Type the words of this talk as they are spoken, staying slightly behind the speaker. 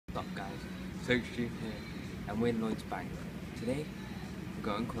Coach Stream here, and we're in Lloyds Bank. Today, we're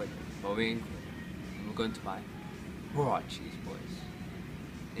going Croydon, well we're in Croydon, and we're going to buy raw cheese, boys,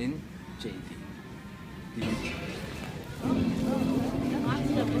 in JD.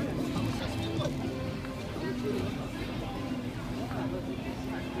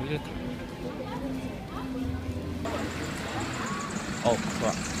 Oh,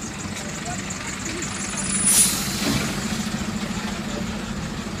 crap.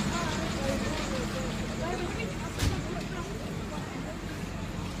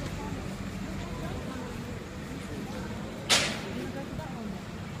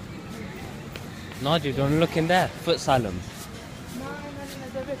 Nadia, don't look in there. Foot Asylum. No,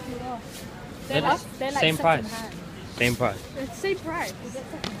 they're a bit too low. They're like same price. second-hand. Same price. It's the same price. Is it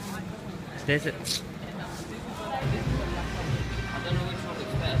second-hand? There's it. I don't know which one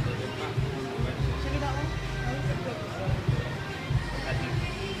looks better, but they're back. Should we that one?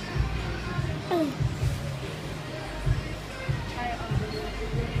 Try it on.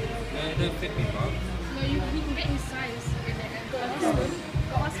 No, it don't fit me, bro. No, you can get his size in it.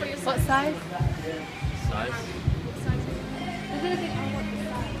 Go ask for your What size. size? Size? What size is it? They're gonna think I want this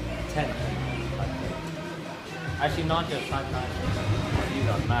size. 10. Actually, Nadia, size 9. Oh, these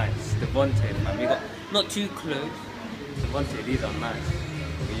are nice. Devontae, man. We got not too close. Devontae, these are nice.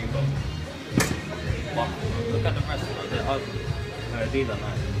 What you got? Wow. Look at the rest of them. They're ugly. These are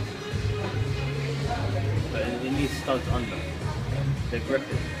nice. But it needs studs under. The grip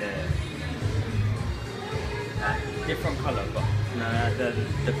is there. Different colour, but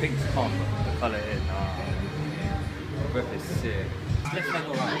the pink's calm, but the colour is the grip is sick. Left leg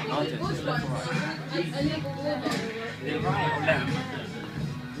or right? Nadia, just left or right? Is it right or left?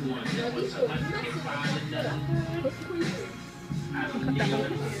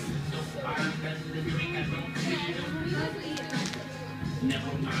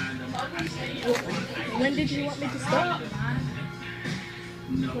 When did you want me to stop?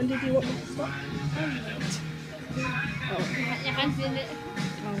 When did you want me to stop? I can't feel it.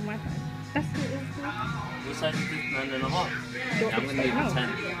 Oh, my bad. That's it. What size is this? 9.5? Yeah, I'm going to leave it 10.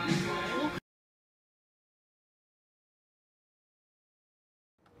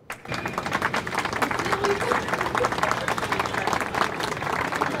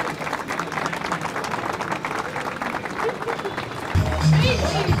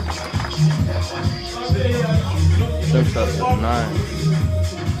 Looks like so nice.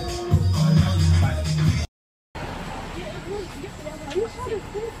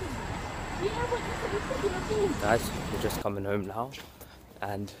 Guys, we're just coming home now,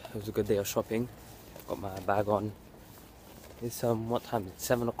 and it was a good day of shopping. Got my bag on. It's what time? It's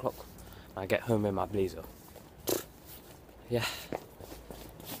 7 o'clock. I get home in my blazer. Yeah.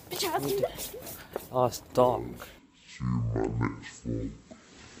 Oh, it's dark. See you in my next vlog.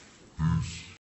 Peace.